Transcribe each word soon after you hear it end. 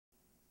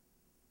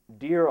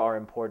Deer are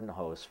important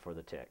hosts for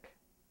the tick.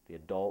 The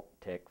adult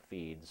tick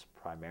feeds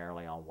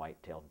primarily on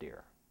white-tailed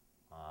deer.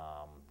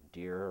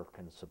 Deer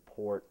can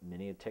support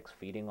many ticks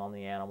feeding on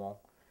the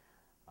animal.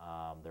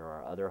 There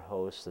are other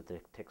hosts that the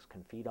ticks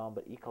can feed on,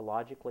 but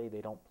ecologically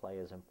they don't play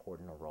as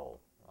important a role.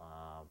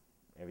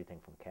 Everything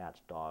from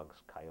cats, dogs,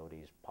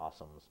 coyotes,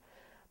 possums.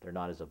 They're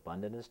not as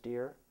abundant as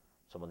deer.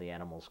 Some of the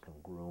animals can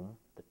groom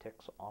the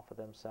ticks off of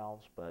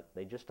themselves, but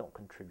they just don't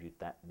contribute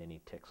that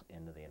many ticks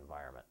into the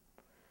environment.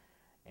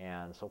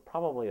 And so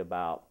probably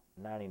about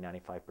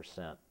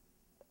 90–95%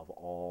 of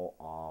all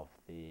of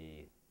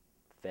the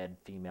fed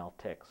female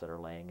ticks that are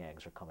laying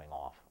eggs are coming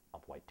off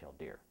of white-tailed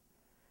deer.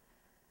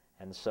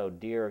 And so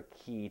deer are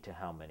key to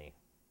how many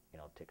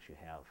ticks you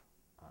have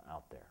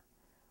out there.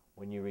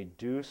 When you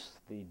reduce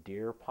the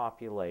deer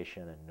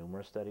population, and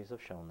numerous studies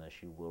have shown this,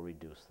 you will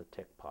reduce the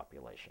tick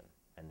population,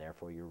 and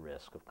therefore your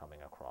risk of coming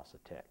across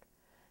a tick.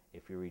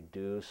 If you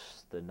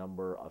reduce the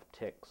number of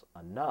ticks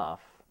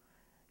enough,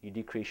 you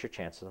decrease your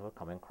chances of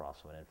coming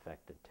across an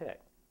infected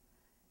tick.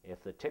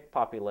 If the tick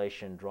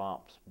population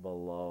drops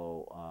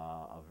below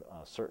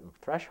a certain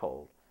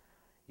threshold,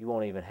 you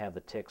won't even have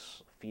the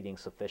ticks feeding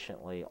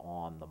sufficiently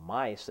on the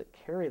mice that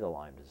carry the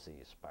Lyme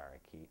disease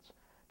spirochetes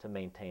to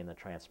maintain the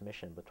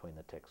transmission between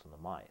the ticks and the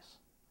mice.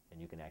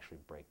 And you can actually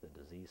break the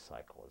disease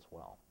cycle as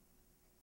well.